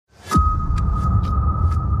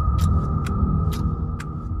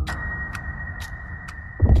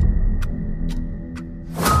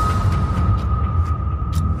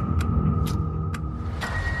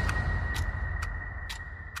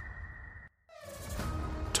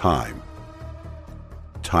Time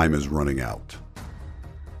is running out.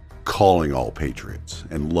 Calling all patriots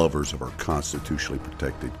and lovers of our constitutionally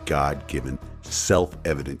protected, God-given,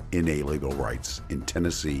 self-evident, inalienable rights in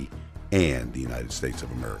Tennessee and the United States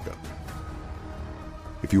of America.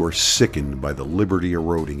 If you are sickened by the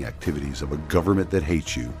liberty-eroding activities of a government that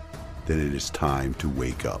hates you, then it is time to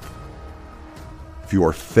wake up. If you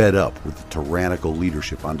are fed up with the tyrannical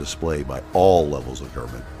leadership on display by all levels of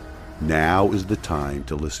government, now is the time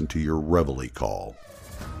to listen to your reveille call.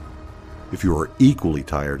 If you are equally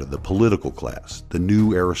tired of the political class, the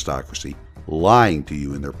new aristocracy, lying to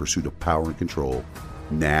you in their pursuit of power and control,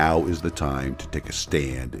 now is the time to take a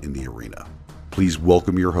stand in the arena. Please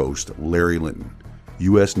welcome your host, Larry Linton,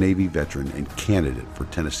 U.S. Navy veteran and candidate for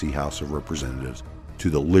Tennessee House of Representatives, to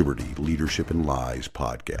the Liberty, Leadership, and Lies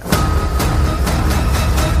podcast.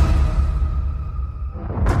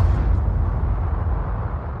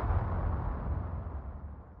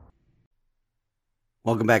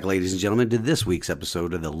 Welcome back, ladies and gentlemen, to this week's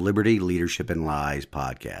episode of the Liberty, Leadership, and Lies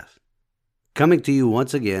podcast. Coming to you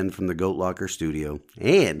once again from the Goat Locker studio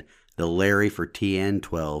and the Larry for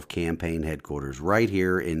TN12 campaign headquarters right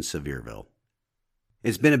here in Sevierville.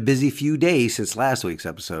 It's been a busy few days since last week's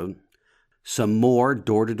episode. Some more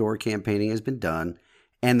door-to-door campaigning has been done,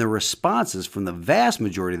 and the responses from the vast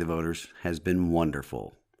majority of the voters has been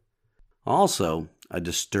wonderful. Also, a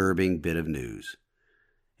disturbing bit of news.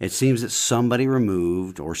 It seems that somebody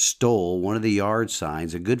removed or stole one of the yard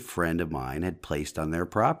signs a good friend of mine had placed on their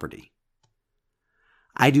property.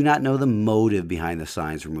 I do not know the motive behind the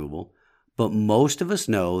sign's removal, but most of us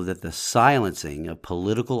know that the silencing of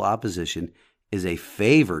political opposition is a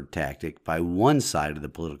favored tactic by one side of the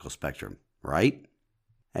political spectrum, right?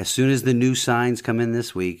 As soon as the new signs come in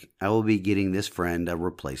this week, I will be getting this friend a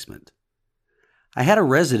replacement. I had a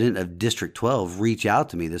resident of District 12 reach out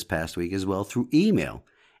to me this past week as well through email,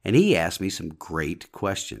 and he asked me some great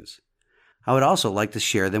questions. I would also like to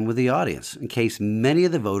share them with the audience in case many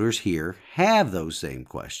of the voters here have those same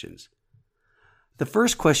questions. The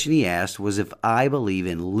first question he asked was if I believe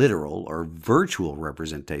in literal or virtual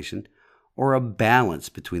representation or a balance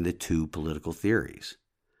between the two political theories.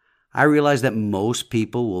 I realize that most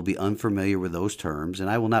people will be unfamiliar with those terms, and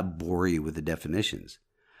I will not bore you with the definitions.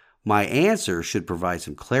 My answer should provide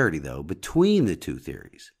some clarity, though, between the two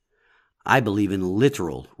theories. I believe in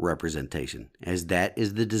literal representation, as that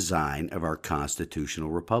is the design of our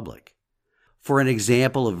constitutional republic. For an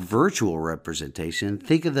example of virtual representation,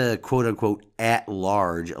 think of the quote-unquote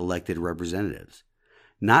at-large elected representatives,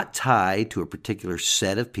 not tied to a particular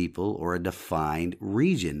set of people or a defined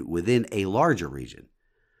region within a larger region.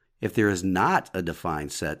 If there is not a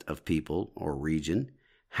defined set of people or region,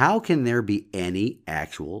 how can there be any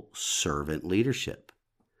actual servant leadership?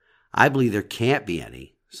 I believe there can't be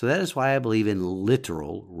any. So that is why I believe in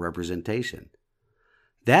literal representation.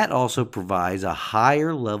 That also provides a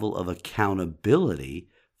higher level of accountability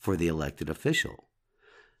for the elected official.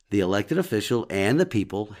 The elected official and the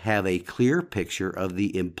people have a clear picture of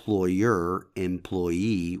the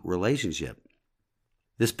employer-employee relationship.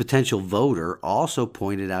 This potential voter also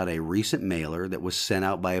pointed out a recent mailer that was sent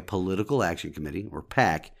out by a political action committee, or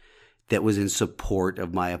PAC, that was in support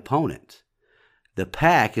of my opponent. The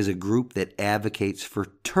PAC is a group that advocates for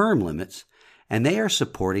term limits, and they are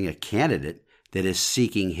supporting a candidate that is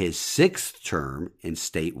seeking his 6th term in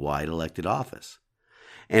statewide elected office.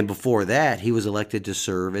 And before that, he was elected to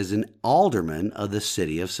serve as an alderman of the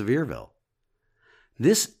city of Sevierville.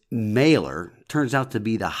 This mailer turns out to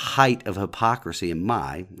be the height of hypocrisy in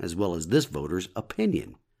my, as well as this voter's,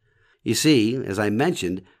 opinion. You see, as I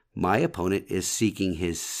mentioned, my opponent is seeking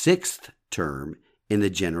his 6th term in the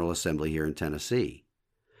General Assembly here in Tennessee.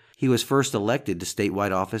 He was first elected to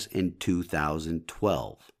statewide office in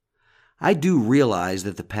 2012. I do realize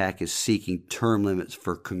that the PAC is seeking term limits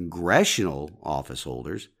for congressional office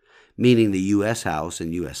holders, meaning the U.S. House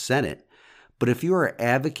and U.S. Senate, but if you are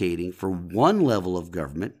advocating for one level of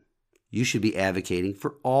government, you should be advocating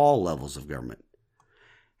for all levels of government.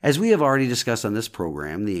 As we have already discussed on this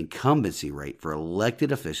program, the incumbency rate for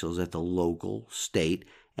elected officials at the local, state,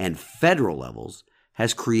 and federal levels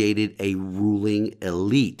has created a ruling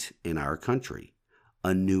elite in our country,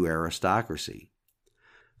 a new aristocracy.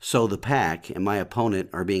 So the PAC and my opponent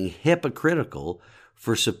are being hypocritical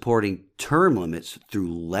for supporting term limits through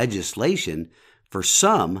legislation for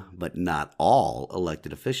some, but not all,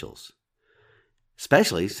 elected officials,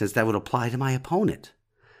 especially since that would apply to my opponent.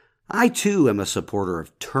 I, too, am a supporter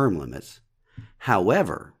of term limits.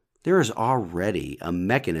 However, there is already a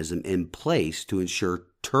mechanism in place to ensure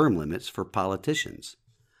term limits for politicians.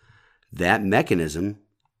 That mechanism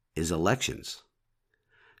is elections.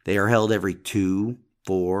 They are held every 2,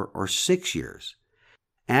 4, or 6 years.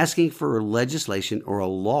 Asking for legislation or a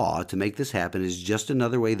law to make this happen is just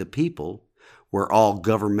another way the people, where all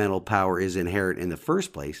governmental power is inherent in the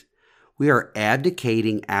first place, we are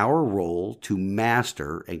abdicating our role to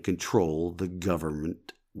master and control the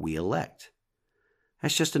government we elect.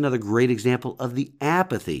 That's just another great example of the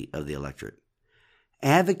apathy of the electorate.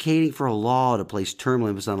 Advocating for a law to place term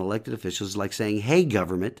limits on elected officials is like saying, hey,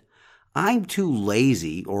 government, I'm too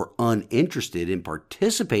lazy or uninterested in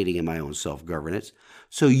participating in my own self-governance,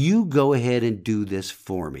 so you go ahead and do this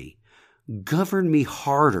for me. Govern me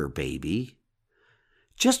harder, baby.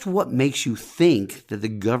 Just what makes you think that the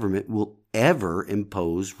government will ever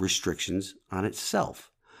impose restrictions on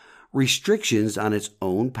itself? Restrictions on its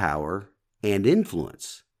own power and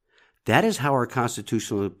influence. That is how our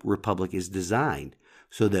constitutional republic is designed,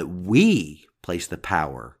 so that we place the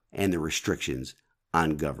power and the restrictions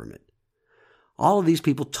on government. All of these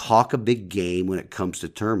people talk a big game when it comes to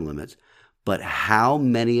term limits, but how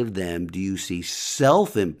many of them do you see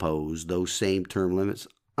self-impose those same term limits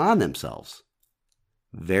on themselves?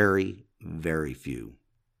 Very, very few.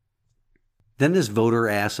 Then this voter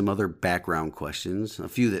asked some other background questions. A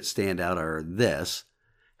few that stand out are this: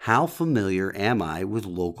 how familiar am I with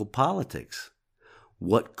local politics?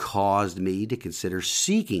 What caused me to consider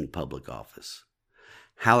seeking public office?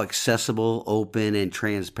 How accessible, open, and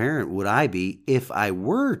transparent would I be if I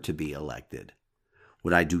were to be elected?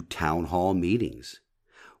 Would I do town hall meetings?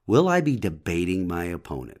 Will I be debating my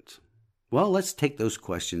opponent? Well, let's take those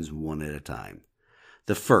questions one at a time.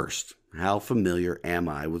 The first, how familiar am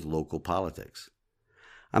I with local politics?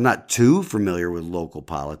 I'm not too familiar with local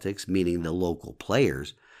politics, meaning the local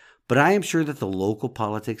players, but I am sure that the local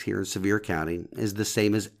politics here in Sevier County is the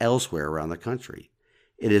same as elsewhere around the country.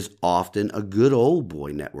 It is often a good old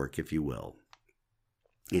boy network, if you will.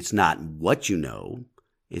 It's not what you know,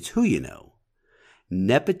 it's who you know.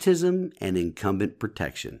 Nepotism and incumbent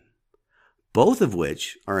protection, both of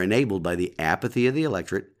which are enabled by the apathy of the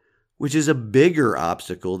electorate, which is a bigger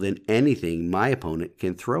obstacle than anything my opponent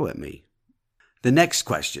can throw at me. The next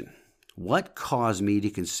question: what caused me to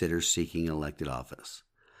consider seeking elected office?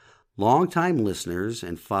 Longtime listeners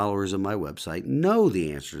and followers of my website know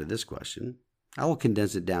the answer to this question. I will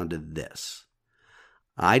condense it down to this.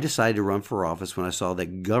 I decided to run for office when I saw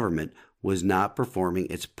that government was not performing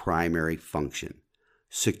its primary function,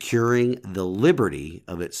 securing the liberty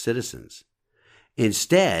of its citizens.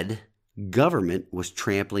 Instead, government was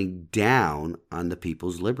trampling down on the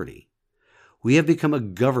people's liberty. We have become a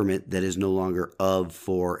government that is no longer of,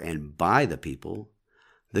 for, and by the people.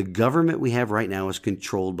 The government we have right now is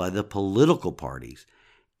controlled by the political parties,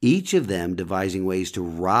 each of them devising ways to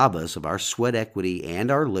rob us of our sweat equity and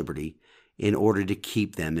our liberty in order to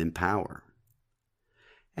keep them in power.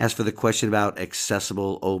 As for the question about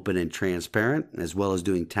accessible, open, and transparent, as well as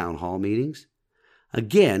doing town hall meetings,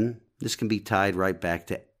 again, this can be tied right back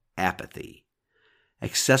to apathy.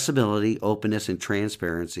 Accessibility, openness, and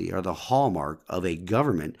transparency are the hallmark of a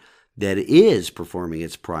government that is performing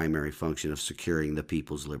its primary function of securing the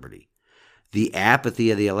people's liberty. The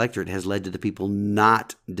apathy of the electorate has led to the people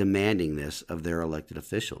not demanding this of their elected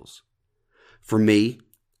officials. For me,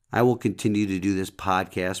 I will continue to do this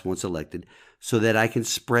podcast once elected so that I can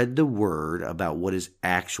spread the word about what is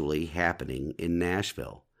actually happening in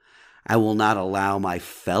Nashville. I will not allow my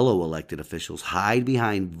fellow elected officials hide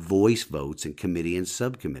behind voice votes in committee and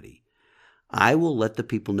subcommittee. I will let the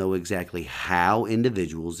people know exactly how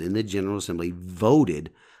individuals in the General Assembly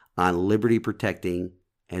voted on liberty-protecting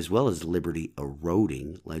as well as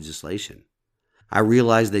liberty-eroding legislation. I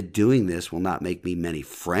realize that doing this will not make me many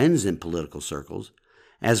friends in political circles,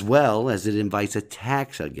 as well as it invites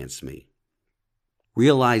attacks against me.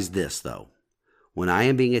 Realize this, though. When I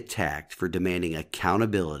am being attacked for demanding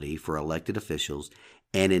accountability for elected officials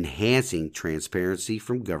and enhancing transparency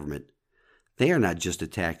from government, they are not just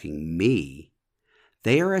attacking me.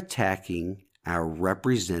 They are attacking our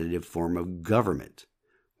representative form of government,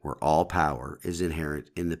 where all power is inherent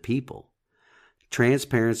in the people.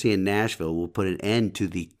 Transparency in Nashville will put an end to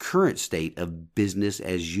the current state of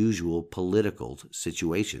business-as-usual political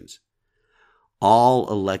situations.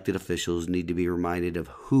 All elected officials need to be reminded of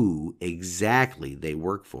who exactly they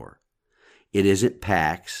work for. It isn't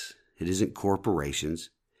PACs, it isn't corporations,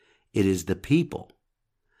 it is the people.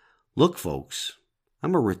 Look, folks,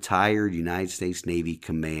 I'm a retired United States Navy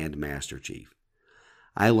Command Master Chief.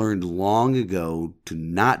 I learned long ago to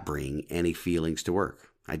not bring any feelings to work.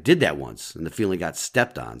 I did that once, and the feeling got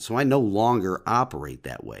stepped on, so I no longer operate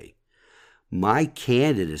that way. My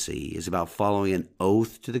candidacy is about following an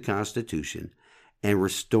oath to the Constitution and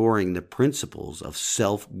restoring the principles of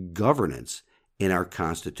self-governance in our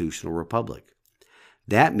constitutional republic.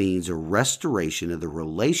 That means a restoration of the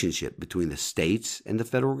relationship between the states and the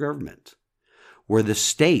federal government, where the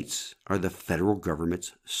states are the federal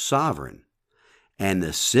government's sovereign, and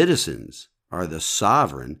the citizens are the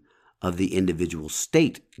sovereign of the individual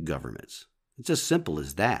state governments. It's as simple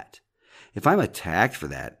as that. If I'm attacked for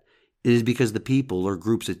that, it is because the people or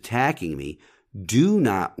groups attacking me do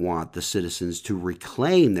not want the citizens to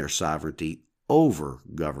reclaim their sovereignty over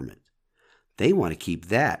government. They want to keep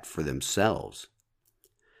that for themselves.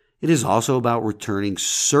 It is also about returning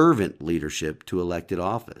servant leadership to elected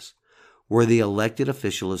office, where the elected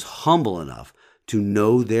official is humble enough to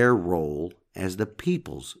know their role as the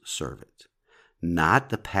people's servant, not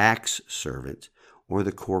the PAC's servant or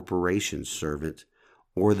the corporation's servant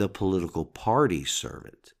or the political party's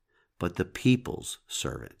servant, but the people's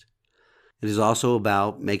servant. It is also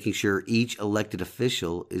about making sure each elected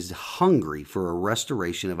official is hungry for a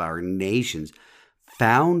restoration of our nation's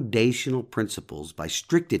foundational principles by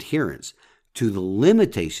strict adherence to the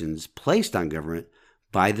limitations placed on government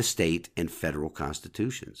by the state and federal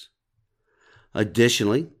constitutions.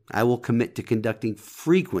 Additionally, I will commit to conducting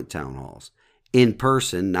frequent town halls, in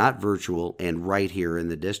person, not virtual, and right here in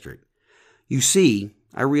the district. You see,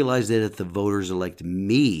 I realize that if the voters elect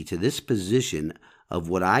me to this position of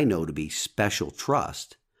what I know to be special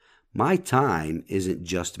trust, my time isn't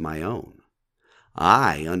just my own.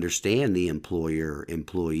 I understand the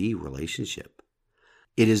employer-employee relationship.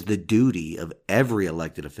 It is the duty of every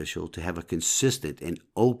elected official to have a consistent and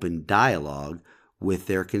open dialogue with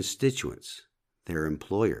their constituents, their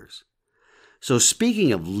employers. So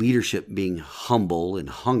speaking of leadership being humble and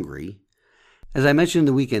hungry, as I mentioned in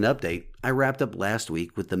the weekend update, I wrapped up last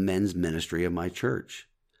week with the men's ministry of my church.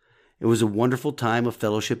 It was a wonderful time of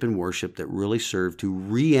fellowship and worship that really served to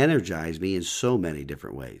re-energize me in so many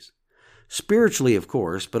different ways. Spiritually, of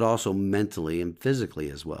course, but also mentally and physically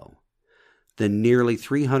as well. The nearly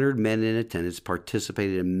 300 men in attendance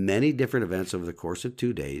participated in many different events over the course of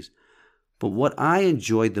 2 days, but what I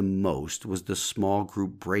enjoyed the most was the small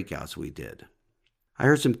group breakouts we did. I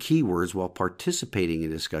heard some key words while participating in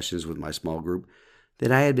discussions with my small group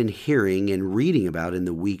that I had been hearing and reading about in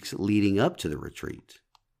the weeks leading up to the retreat.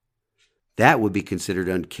 That would be considered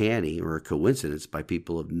uncanny or a coincidence by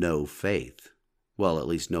people of no faith. Well, at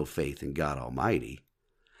least no faith in God Almighty.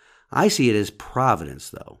 I see it as providence,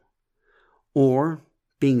 though, or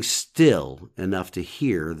being still enough to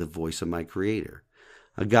hear the voice of my Creator,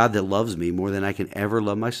 a God that loves me more than I can ever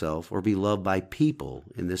love myself or be loved by people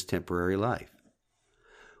in this temporary life.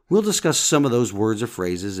 We'll discuss some of those words or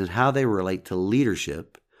phrases and how they relate to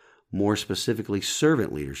leadership, more specifically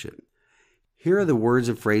servant leadership. Here are the words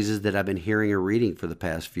and phrases that I've been hearing or reading for the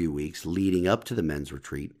past few weeks leading up to the men's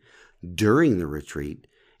retreat, during the retreat,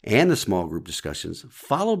 and the small group discussions,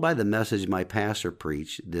 followed by the message my pastor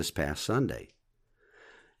preached this past Sunday.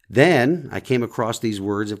 Then I came across these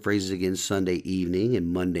words and phrases again Sunday evening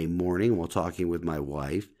and Monday morning while talking with my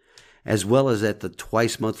wife, as well as at the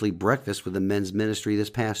twice-monthly breakfast with the men's ministry this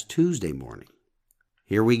past Tuesday morning.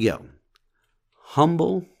 Here we go.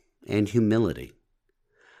 Humble and humility.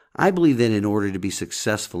 I believe that in order to be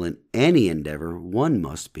successful in any endeavor, one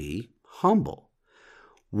must be humble.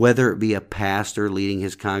 Whether it be a pastor leading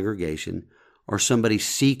his congregation or somebody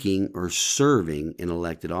seeking or serving in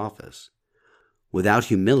elected office. Without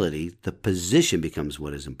humility, the position becomes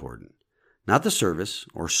what is important, not the service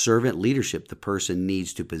or servant leadership the person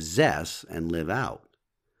needs to possess and live out.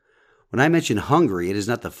 When I mention hungry, it is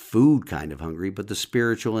not the food kind of hungry, but the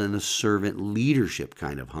spiritual and the servant leadership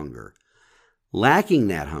kind of hunger. Lacking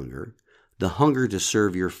that hunger, the hunger to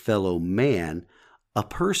serve your fellow man, a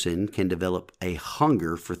person can develop a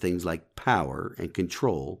hunger for things like power and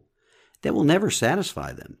control that will never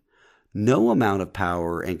satisfy them. No amount of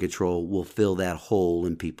power and control will fill that hole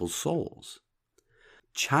in people's souls.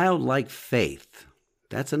 Childlike faith,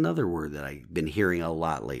 that's another word that I've been hearing a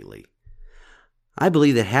lot lately. I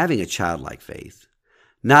believe that having a childlike faith,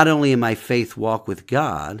 not only in my faith walk with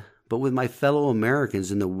God, but with my fellow Americans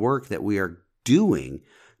in the work that we are doing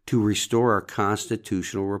to restore our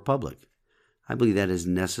constitutional republic. I believe that is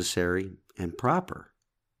necessary and proper.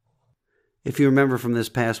 If you remember from this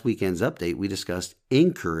past weekend's update, we discussed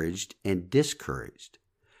encouraged and discouraged.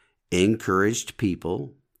 Encouraged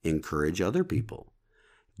people encourage other people.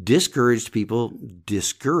 Discouraged people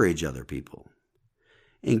discourage other people.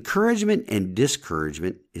 Encouragement and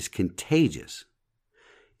discouragement is contagious.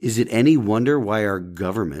 Is it any wonder why our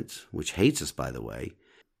government, which hates us by the way,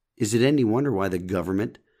 is it any wonder why the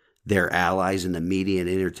government, their allies in the media and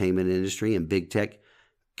entertainment industry and big tech,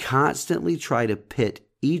 constantly try to pit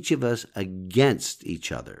each of us against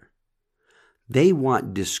each other? They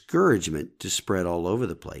want discouragement to spread all over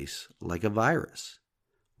the place like a virus.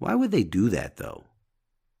 Why would they do that, though?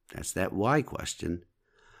 That's that why question.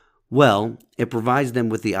 Well, it provides them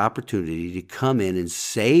with the opportunity to come in and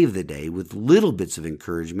save the day with little bits of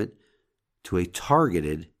encouragement to a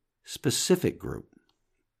targeted, specific group.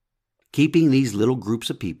 Keeping these little groups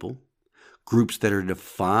of people, groups that are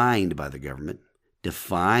defined by the government,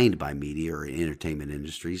 defined by media or entertainment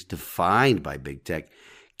industries, defined by big tech,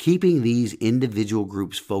 keeping these individual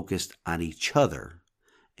groups focused on each other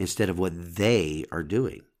instead of what they are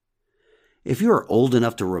doing. If you are old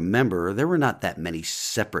enough to remember, there were not that many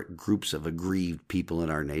separate groups of aggrieved people in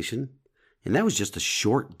our nation, and that was just a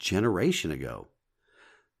short generation ago.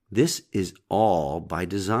 This is all by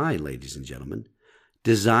design, ladies and gentlemen,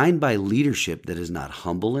 designed by leadership that is not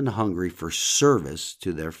humble and hungry for service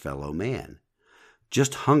to their fellow man,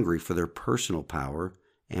 just hungry for their personal power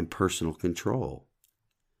and personal control.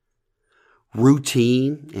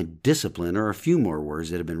 Routine and discipline are a few more words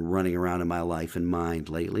that have been running around in my life and mind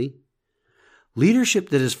lately. Leadership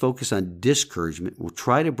that is focused on discouragement will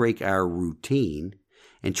try to break our routine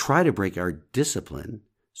and try to break our discipline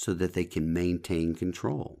so that they can maintain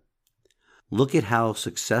control. Look at how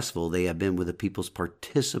successful they have been with the people's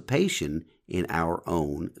participation in our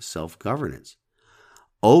own self-governance.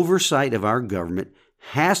 Oversight of our government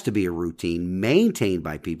has to be a routine maintained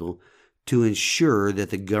by people to ensure that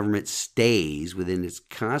the government stays within its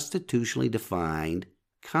constitutionally defined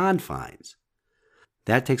confines.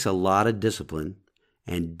 That takes a lot of discipline,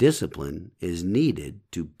 and discipline is needed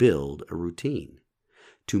to build a routine,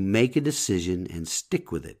 to make a decision and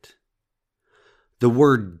stick with it. The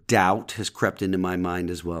word doubt has crept into my mind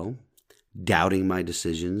as well, doubting my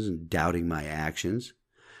decisions and doubting my actions,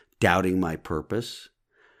 doubting my purpose,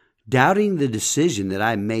 doubting the decision that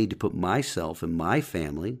I made to put myself and my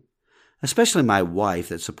family, especially my wife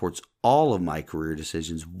that supports all of my career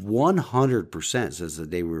decisions 100% since the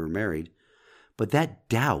day we were married. But that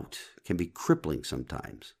doubt can be crippling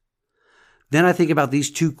sometimes. Then I think about these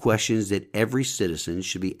two questions that every citizen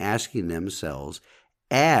should be asking themselves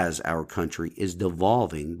as our country is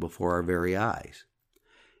devolving before our very eyes.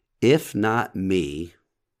 If not me,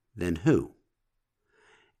 then who?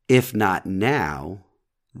 If not now,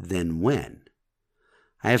 then when?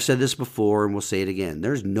 I have said this before and will say it again.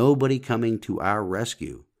 There's nobody coming to our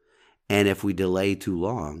rescue. And if we delay too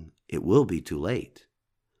long, it will be too late.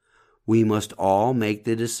 We must all make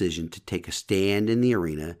the decision to take a stand in the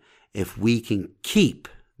arena if we can keep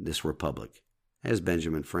this republic, as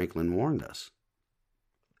Benjamin Franklin warned us.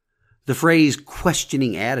 The phrase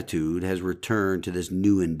questioning attitude has returned to this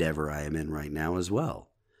new endeavor I am in right now as well.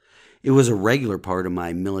 It was a regular part of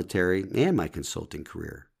my military and my consulting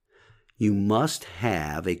career. You must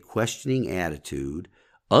have a questioning attitude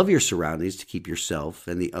of your surroundings to keep yourself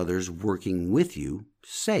and the others working with you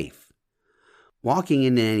safe. Walking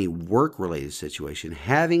into any work-related situation,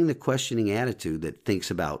 having the questioning attitude that thinks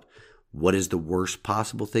about what is the worst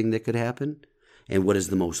possible thing that could happen and what is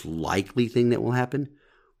the most likely thing that will happen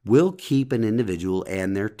will keep an individual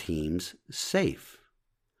and their teams safe.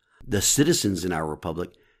 The citizens in our republic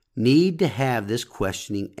need to have this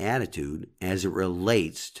questioning attitude as it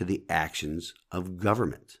relates to the actions of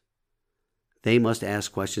government. They must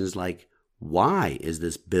ask questions like, why is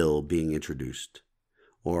this bill being introduced?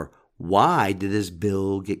 Or why did this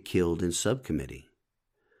bill get killed in subcommittee?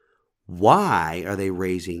 Why are they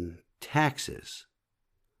raising taxes?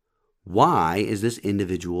 Why is this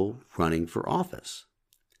individual running for office?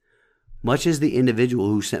 Much as the individual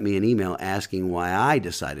who sent me an email asking why I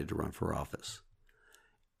decided to run for office.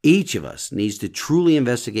 Each of us needs to truly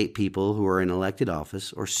investigate people who are in elected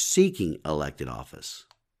office or seeking elected office.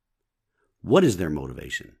 What is their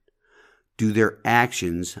motivation? Do their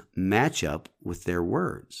actions match up with their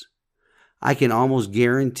words? I can almost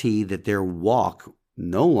guarantee that their walk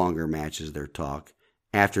no longer matches their talk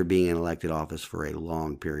after being in elected office for a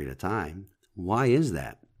long period of time. Why is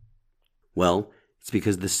that? Well, it's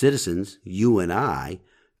because the citizens, you and I,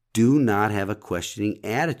 do not have a questioning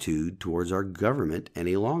attitude towards our government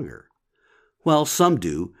any longer. Well, some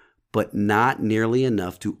do, but not nearly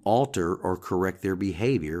enough to alter or correct their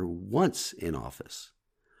behavior once in office.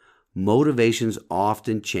 Motivations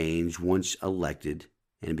often change once elected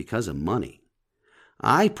and because of money.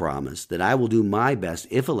 I promise that I will do my best,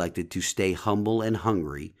 if elected, to stay humble and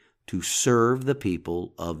hungry to serve the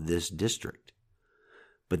people of this district.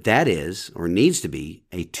 But that is, or needs to be,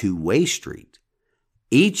 a two-way street.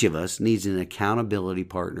 Each of us needs an accountability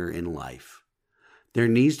partner in life. There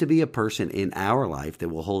needs to be a person in our life that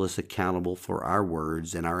will hold us accountable for our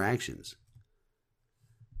words and our actions.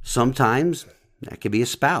 Sometimes that could be a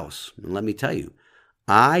spouse. And let me tell you,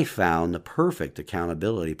 I found the perfect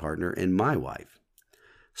accountability partner in my wife.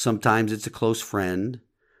 Sometimes it's a close friend.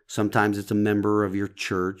 Sometimes it's a member of your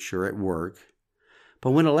church or at work.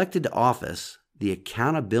 But when elected to office, the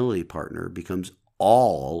accountability partner becomes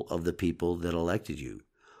all of the people that elected you,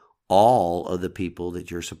 all of the people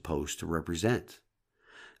that you're supposed to represent,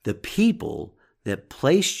 the people that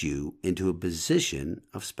placed you into a position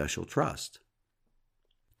of special trust.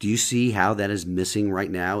 Do you see how that is missing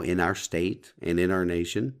right now in our state and in our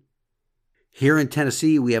nation? Here in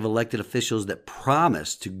Tennessee, we have elected officials that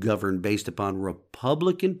promise to govern based upon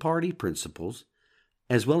Republican Party principles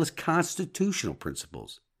as well as constitutional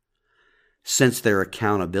principles. Since their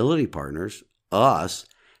accountability partners, us,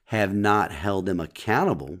 have not held them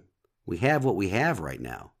accountable, we have what we have right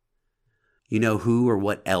now. You know who or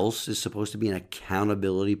what else is supposed to be an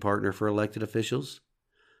accountability partner for elected officials?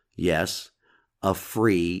 Yes, a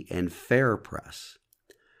free and fair press.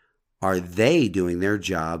 Are they doing their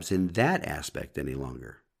jobs in that aspect any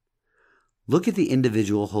longer? Look at the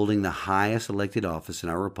individual holding the highest elected office in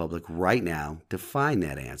our republic right now to find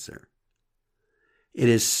that answer. It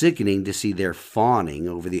is sickening to see their fawning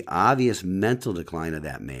over the obvious mental decline of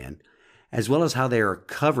that man, as well as how they are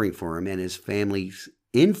covering for him and his family's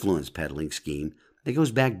influence peddling scheme that goes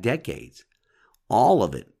back decades. All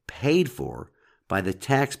of it paid for by the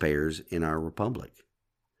taxpayers in our republic.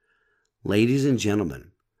 Ladies and gentlemen,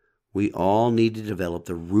 we all need to develop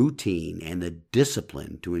the routine and the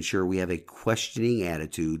discipline to ensure we have a questioning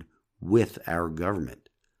attitude with our government.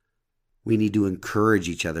 We need to encourage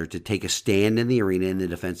each other to take a stand in the arena in the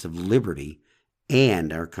defense of liberty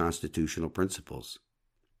and our constitutional principles.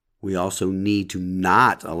 We also need to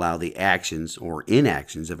not allow the actions or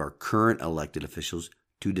inactions of our current elected officials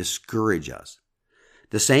to discourage us.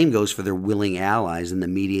 The same goes for their willing allies in the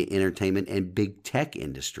media, entertainment, and big tech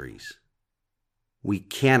industries. We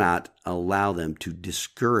cannot allow them to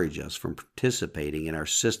discourage us from participating in our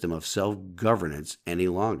system of self-governance any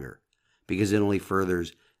longer, because it only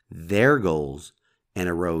furthers their goals and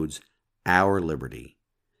erodes our liberty.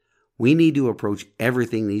 We need to approach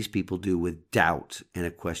everything these people do with doubt and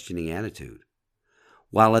a questioning attitude,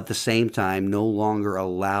 while at the same time no longer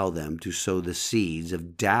allow them to sow the seeds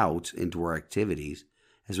of doubt into our activities,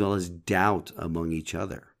 as well as doubt among each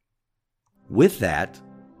other. With that,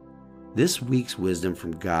 this week's wisdom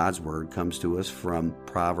from God's Word comes to us from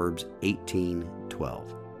Proverbs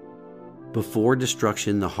 18:12. Before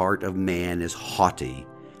destruction, the heart of man is haughty,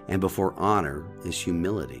 and before honor is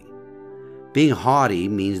humility. Being haughty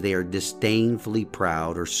means they are disdainfully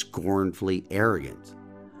proud or scornfully arrogant.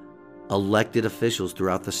 Elected officials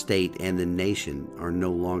throughout the state and the nation are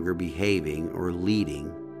no longer behaving or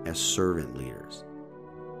leading as servant leaders.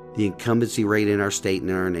 The incumbency rate in our state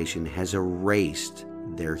and in our nation has erased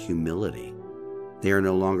their humility. They are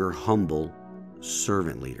no longer humble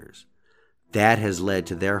servant leaders. That has led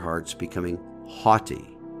to their hearts becoming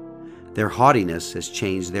haughty. Their haughtiness has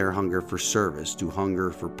changed their hunger for service to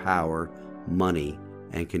hunger for power, money,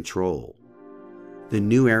 and control. The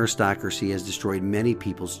new aristocracy has destroyed many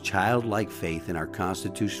people's childlike faith in our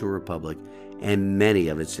constitutional republic and many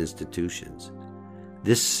of its institutions.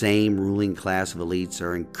 This same ruling class of elites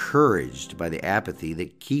are encouraged by the apathy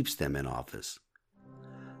that keeps them in office.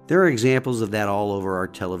 There are examples of that all over our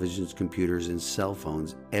televisions, computers, and cell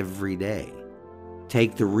phones every day.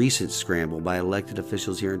 Take the recent scramble by elected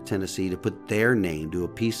officials here in Tennessee to put their name to a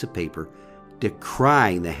piece of paper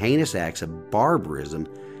decrying the heinous acts of barbarism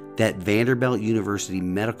that Vanderbilt University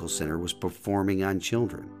Medical Center was performing on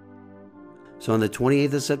children. So on the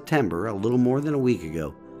 28th of September, a little more than a week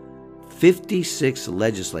ago, 56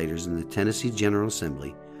 legislators in the Tennessee General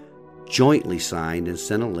Assembly jointly signed and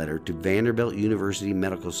sent a letter to Vanderbilt University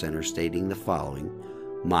Medical Center stating the following: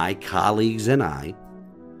 "My colleagues and I,"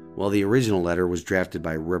 while the original letter was drafted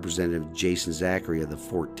by Representative Jason Zachary of the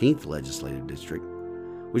 14th Legislative District,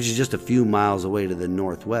 which is just a few miles away to the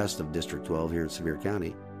northwest of District 12 here in Sevier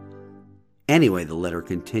County. Anyway, the letter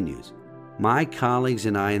continues. "My colleagues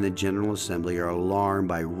and I in the General Assembly are alarmed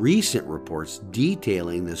by recent reports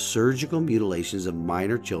detailing the surgical mutilations of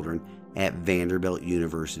minor children at Vanderbilt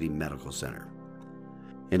University Medical Center."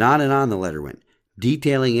 And on the letter went,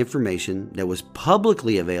 detailing information that was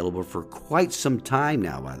publicly available for quite some time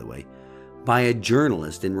now, by the way, by a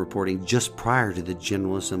journalist in reporting just prior to the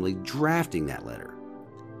General Assembly drafting that letter.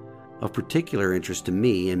 Of particular interest to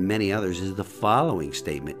me and many others is the following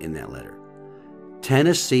statement in that letter.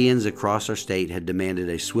 Tennesseans across our state had demanded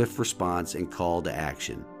a swift response and call to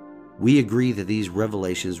action. We agree that these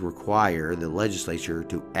revelations require the legislature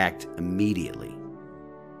to act immediately.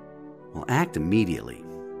 Well, act immediately?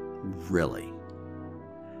 Really?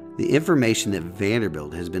 The information that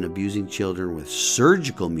Vanderbilt has been abusing children with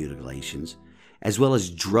surgical mutilations, as well as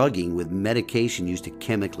drugging with medication used to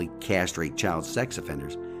chemically castrate child sex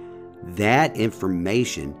offenders, That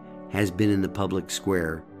information has been in the public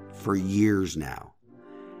square for years now.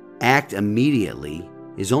 Act immediately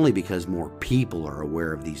is only because more people are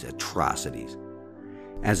aware of these atrocities.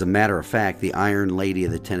 As a matter of fact, the Iron Lady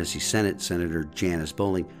of the Tennessee Senate, Senator Janice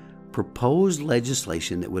Bowling, proposed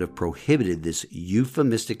legislation that would have prohibited this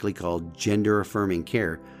euphemistically called gender-affirming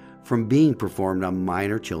care from being performed on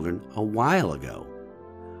minor children a while ago.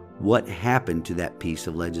 What happened to that piece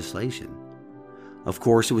of legislation? Of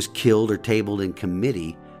course, it was killed or tabled in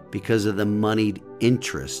committee because of the moneyed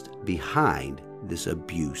interest behind this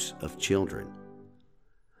abuse of children.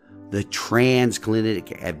 The trans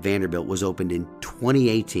clinic at Vanderbilt was opened in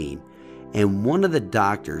 2018, and one of the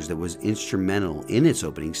doctors that was instrumental in its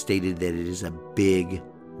opening stated that it is a big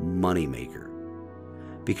moneymaker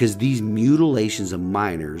because these mutilations of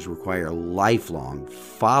minors require lifelong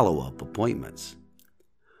follow-up appointments.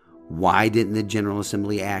 Why didn't the General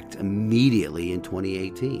Assembly act immediately in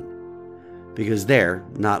 2018? Because there,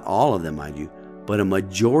 not all of them, mind you, but a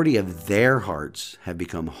majority of their hearts have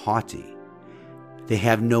become haughty. They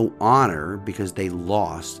have no honor because they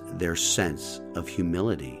lost their sense of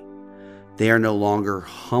humility. They are no longer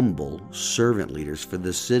humble servant leaders for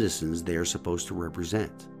the citizens they are supposed to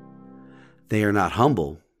represent. They are not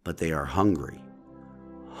humble, but they are hungry.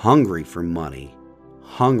 Hungry for money,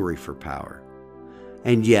 hungry for power.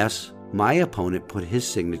 And yes, my opponent put his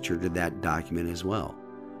signature to that document as well.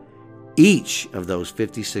 Each of those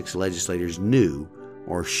 56 legislators knew,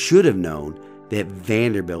 or should have known, that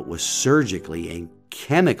Vanderbilt was surgically and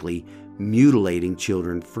chemically mutilating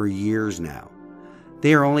children for years now.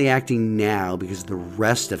 They are only acting now because the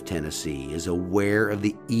rest of Tennessee is aware of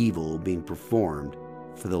the evil being performed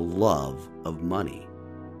for the love of money.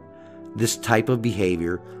 This type of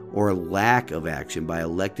behavior or lack of action by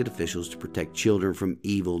elected officials to protect children from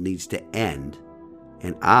evil needs to end,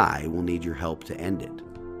 and I will need your help to end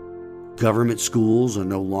it. Government schools are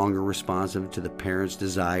no longer responsive to the parents'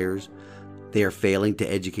 desires. They are failing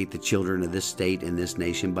to educate the children of this state and this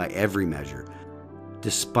nation by every measure,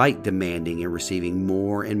 despite demanding and receiving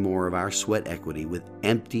more and more of our sweat equity with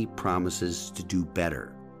empty promises to do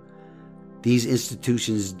better. These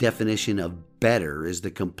institutions' definition of better is the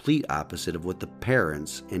complete opposite of what the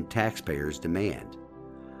parents and taxpayers demand.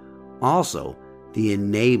 Also, the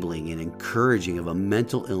enabling and encouraging of a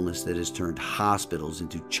mental illness that has turned hospitals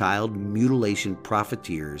into child mutilation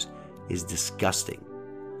profiteers is disgusting.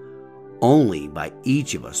 Only by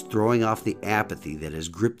each of us throwing off the apathy that has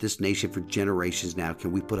gripped this nation for generations now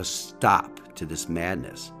can we put a stop to this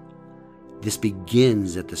madness. This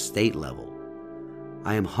begins at the state level.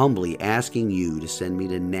 I am humbly asking you to send me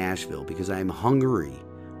to Nashville because I am hungry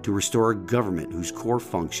to restore a government whose core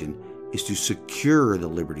function is to secure the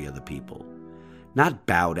liberty of the people, not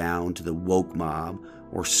bow down to the woke mob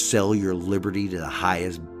or sell your liberty to the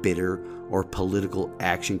highest bidder or political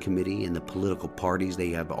action committee and the political parties they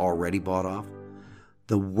have already bought off.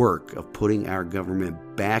 The work of putting our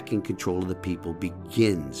government back in control of the people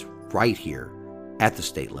begins right here at the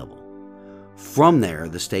state level. From there,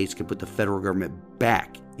 the states can put the federal government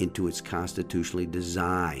back into its constitutionally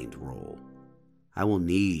designed role. I will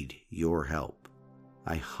need your help.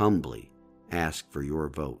 I humbly ask for your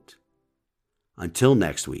vote. Until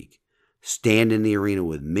next week, stand in the arena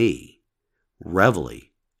with me.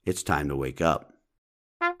 Reveille, it's time to wake up.